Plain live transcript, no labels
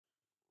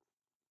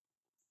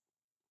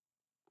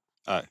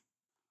Hi.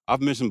 I've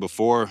mentioned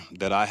before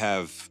that I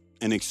have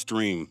an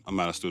extreme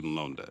amount of student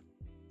loan debt,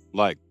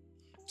 like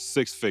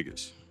six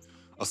figures.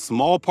 A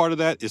small part of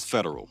that is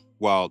federal,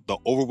 while the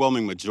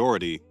overwhelming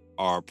majority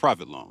are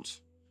private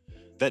loans.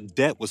 That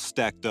debt was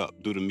stacked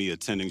up due to me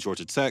attending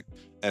Georgia Tech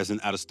as an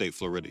out of state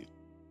Floridian.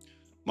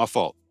 My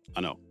fault, I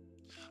know.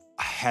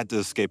 I had to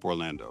escape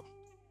Orlando.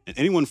 And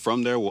anyone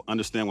from there will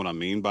understand what I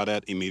mean by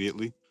that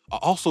immediately. I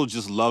also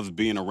just love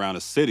being around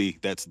a city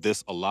that's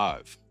this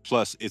alive.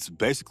 Plus, it's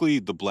basically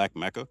the Black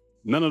Mecca.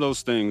 None of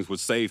those things would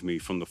save me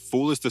from the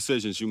foolish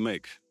decisions you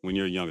make when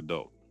you're a young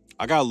adult.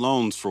 I got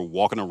loans for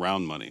walking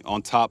around money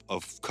on top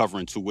of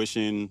covering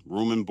tuition,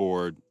 room and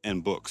board,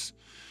 and books,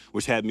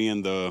 which had me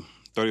in the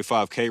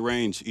 35K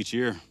range each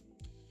year.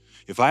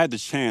 If I had the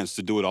chance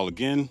to do it all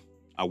again,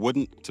 I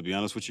wouldn't, to be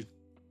honest with you.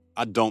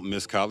 I don't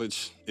miss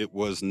college. It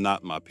was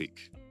not my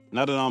peak.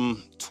 Now that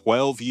I'm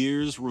 12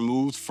 years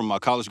removed from my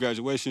college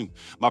graduation,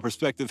 my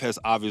perspective has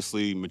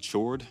obviously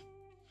matured.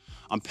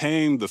 I'm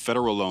paying the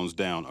federal loans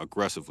down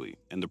aggressively,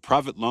 and the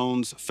private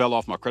loans fell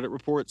off my credit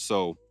report,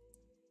 so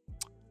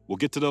we'll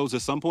get to those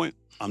at some point.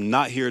 I'm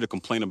not here to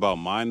complain about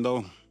mine,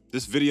 though.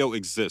 This video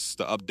exists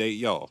to update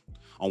y'all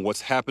on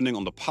what's happening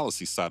on the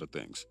policy side of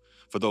things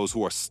for those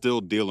who are still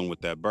dealing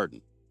with that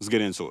burden. Let's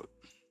get into it.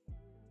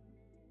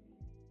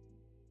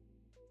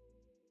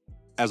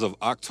 As of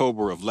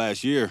October of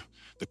last year,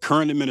 the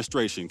current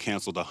administration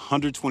canceled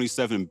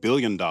 $127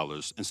 billion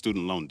in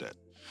student loan debt,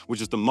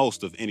 which is the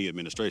most of any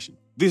administration.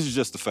 These are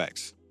just the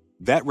facts.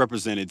 That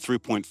represented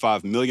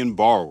 3.5 million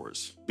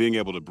borrowers being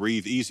able to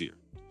breathe easier,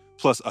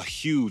 plus a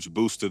huge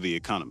boost to the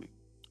economy.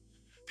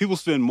 People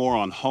spend more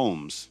on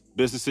homes,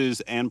 businesses,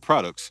 and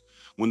products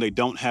when they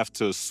don't have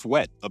to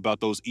sweat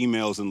about those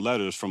emails and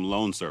letters from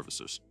loan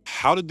servicers.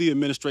 How did the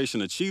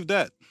administration achieve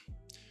that?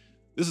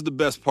 This is the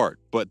best part,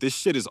 but this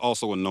shit is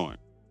also annoying.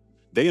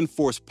 They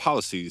enforce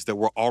policies that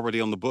were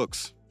already on the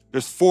books.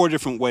 There's 4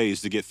 different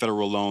ways to get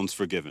federal loans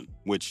forgiven,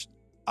 which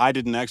I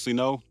didn't actually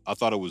know. I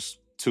thought it was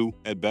 2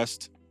 at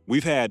best.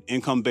 We've had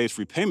income-based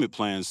repayment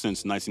plans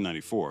since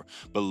 1994,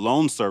 but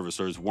loan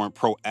servicers weren't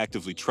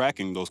proactively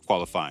tracking those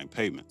qualifying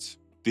payments.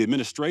 The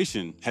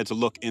administration had to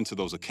look into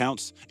those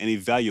accounts and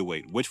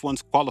evaluate which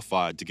ones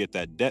qualified to get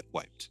that debt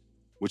wiped,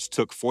 which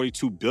took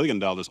 $42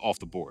 billion off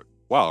the board.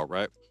 Wow,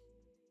 right?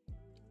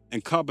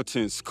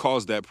 Incompetence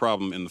caused that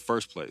problem in the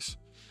first place,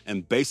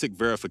 and basic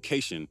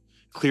verification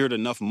cleared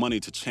enough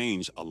money to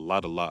change a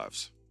lot of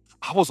lives.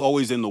 I was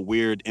always in the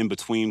weird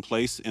in-between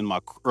place in my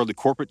early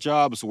corporate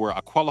jobs where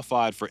I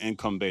qualified for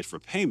income-based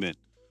repayment,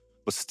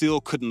 but still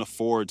couldn't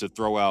afford to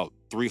throw out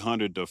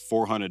 $300 to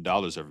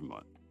 $400 every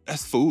month.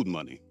 That's food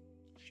money.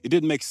 It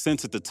didn't make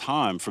sense at the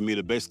time for me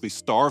to basically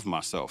starve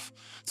myself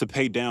to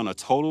pay down a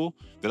total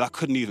that I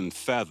couldn't even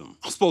fathom.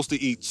 I'm supposed to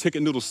eat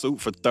chicken noodle soup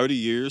for 30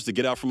 years to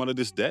get out from under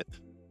this debt?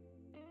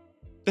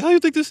 The hell do you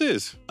think this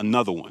is?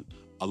 Another one.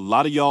 A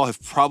lot of y'all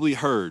have probably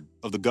heard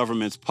of the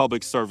government's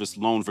Public Service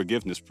Loan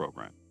Forgiveness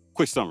Program.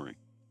 Quick summary.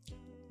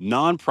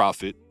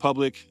 Nonprofit,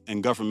 public,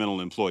 and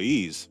governmental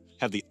employees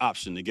have the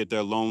option to get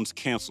their loans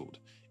canceled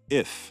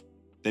if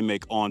they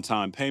make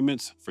on-time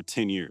payments for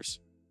 10 years.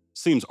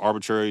 Seems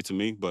arbitrary to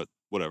me, but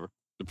whatever.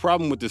 The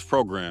problem with this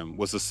program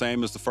was the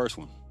same as the first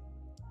one.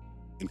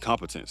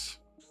 Incompetence.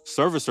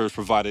 Servicers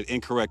provided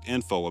incorrect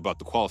info about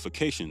the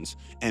qualifications,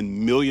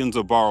 and millions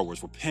of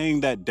borrowers were paying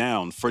that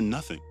down for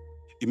nothing.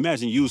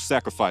 Imagine you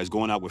sacrifice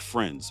going out with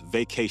friends,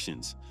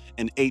 vacations,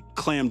 and ate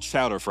clam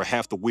chowder for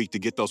half the week to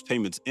get those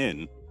payments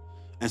in,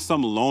 and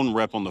some loan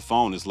rep on the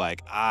phone is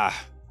like, our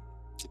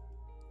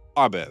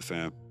bad,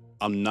 fam.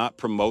 I'm not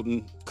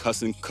promoting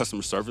cussing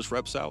customer service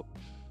reps out,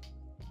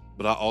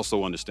 but I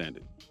also understand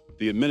it.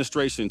 The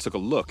administration took a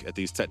look at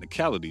these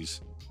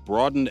technicalities,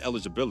 broadened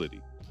eligibility,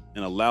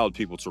 and allowed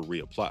people to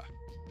reapply.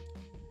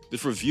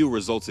 This review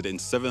resulted in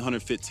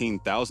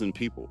 715,000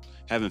 people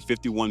having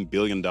 $51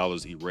 billion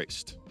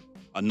erased.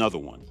 Another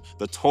one,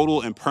 the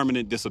Total and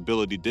Permanent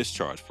Disability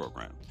Discharge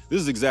Program.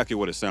 This is exactly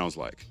what it sounds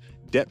like.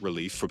 Debt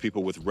relief for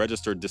people with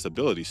registered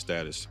disability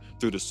status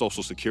through the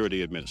Social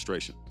Security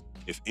Administration.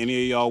 If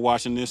any of y'all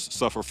watching this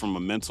suffer from a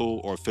mental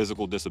or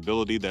physical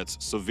disability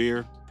that's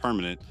severe,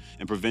 permanent,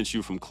 and prevents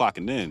you from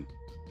clocking in,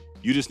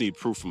 you just need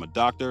proof from a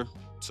doctor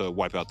to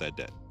wipe out that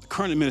debt. The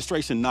current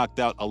administration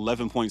knocked out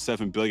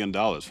 $11.7 billion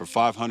for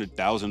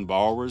 500,000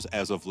 borrowers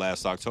as of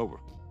last October.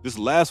 This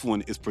last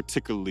one is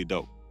particularly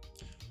dope.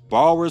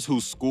 Borrowers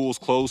whose schools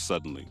closed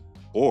suddenly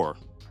or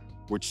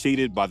were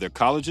cheated by their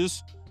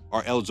colleges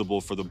are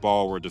eligible for the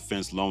Borrower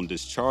Defense Loan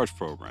Discharge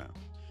Program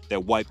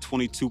that wiped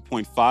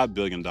 $22.5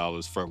 billion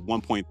for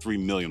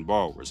 1.3 million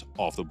borrowers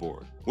off the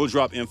board. We'll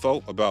drop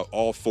info about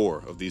all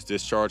 4 of these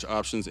discharge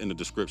options in the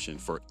description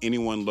for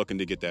anyone looking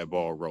to get that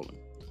ball rolling.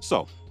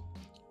 So,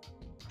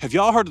 have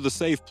y'all heard of the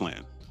SAVE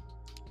plan?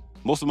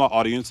 Most of my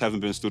audience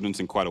haven't been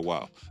students in quite a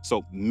while,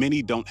 so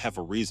many don't have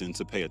a reason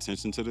to pay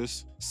attention to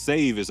this.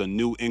 SAVE is a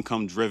new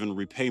income-driven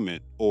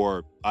repayment,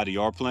 or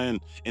IDR plan,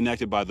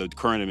 enacted by the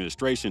current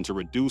administration to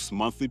reduce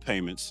monthly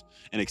payments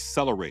and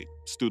accelerate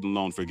student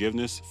loan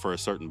forgiveness for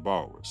certain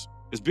borrowers.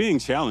 It's being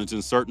challenged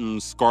in certain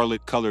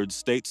scarlet-colored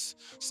states,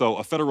 so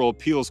a federal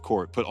appeals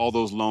court put all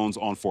those loans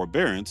on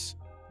forbearance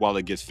while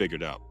it gets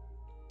figured out.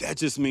 That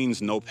just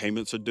means no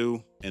payments are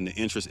due and the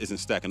interest isn't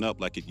stacking up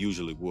like it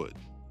usually would.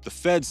 The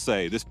feds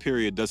say this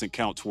period doesn't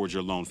count towards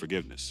your loan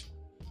forgiveness,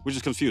 which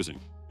is confusing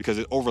because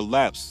it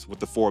overlaps with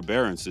the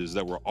forbearances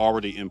that were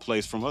already in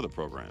place from other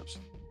programs.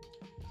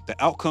 The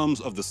outcomes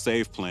of the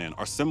SAVE plan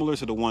are similar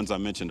to the ones I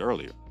mentioned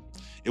earlier.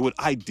 It would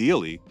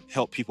ideally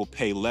help people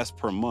pay less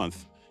per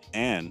month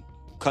and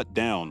cut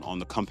down on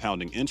the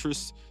compounding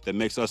interest that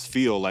makes us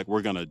feel like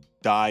we're gonna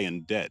die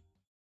in debt.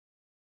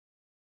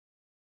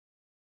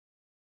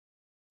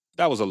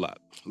 That was a lot.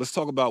 Let's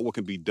talk about what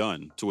can be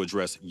done to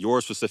address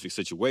your specific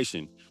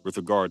situation with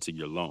regard to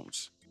your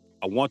loans.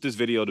 I want this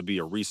video to be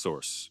a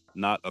resource,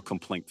 not a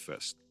complaint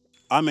fest.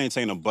 I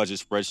maintain a budget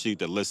spreadsheet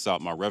that lists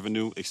out my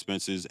revenue,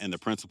 expenses, and the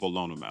principal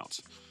loan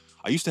amounts.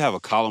 I used to have a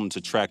column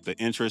to track the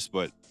interest,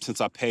 but since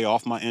I pay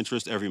off my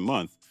interest every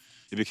month,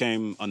 it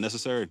became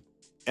unnecessary.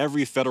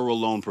 Every federal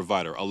loan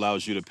provider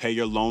allows you to pay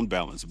your loan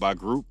balance by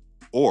group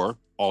or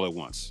all at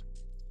once.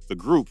 The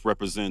group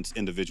represents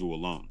individual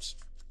loans.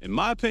 In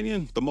my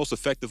opinion, the most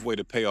effective way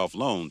to pay off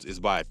loans is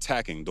by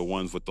attacking the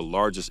ones with the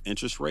largest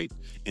interest rate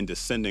in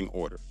descending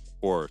order,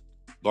 or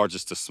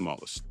largest to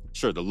smallest.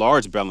 Sure, the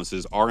large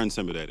balances are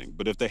intimidating,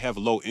 but if they have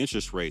low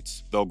interest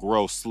rates, they'll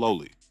grow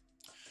slowly.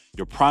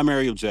 Your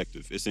primary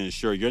objective is to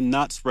ensure you're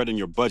not spreading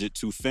your budget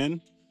too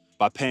thin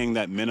by paying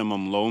that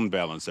minimum loan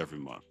balance every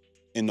month.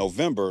 In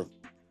November,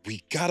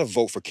 we gotta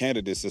vote for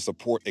candidates that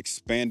support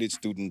expanded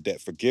student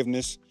debt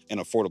forgiveness and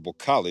affordable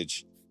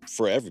college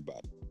for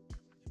everybody.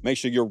 Make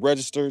sure you're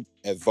registered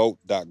at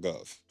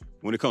vote.gov.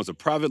 When it comes to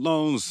private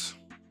loans,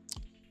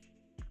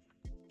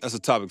 that's a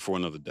topic for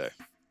another day.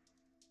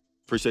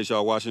 Appreciate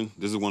y'all watching.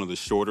 This is one of the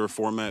shorter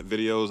format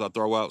videos I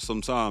throw out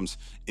sometimes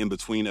in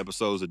between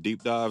episodes of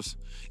deep dives.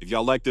 If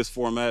y'all like this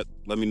format,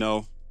 let me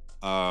know.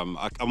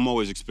 I'm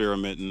always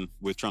experimenting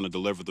with trying to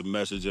deliver the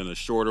message in a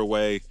shorter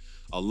way,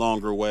 a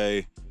longer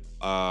way.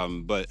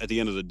 But at the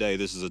end of the day,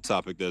 this is a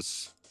topic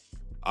that's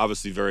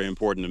obviously very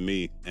important to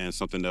me and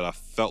something that I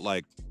felt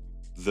like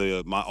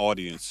my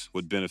audience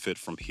would benefit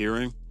from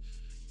hearing.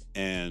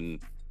 And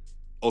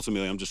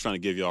ultimately, I'm just trying to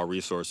give y'all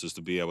resources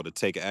to be able to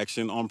take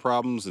action on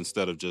problems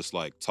instead of just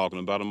like talking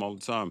about them all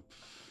the time.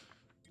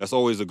 That's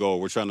always the goal.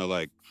 We're trying to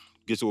like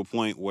get to a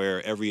point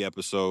where every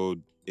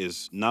episode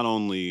is not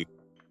only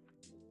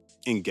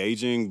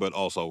engaging, but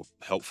also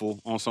helpful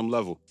on some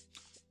level.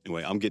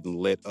 Anyway, I'm getting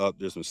lit up.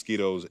 There's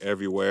mosquitoes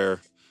everywhere.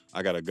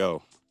 I gotta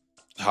go.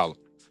 Holla.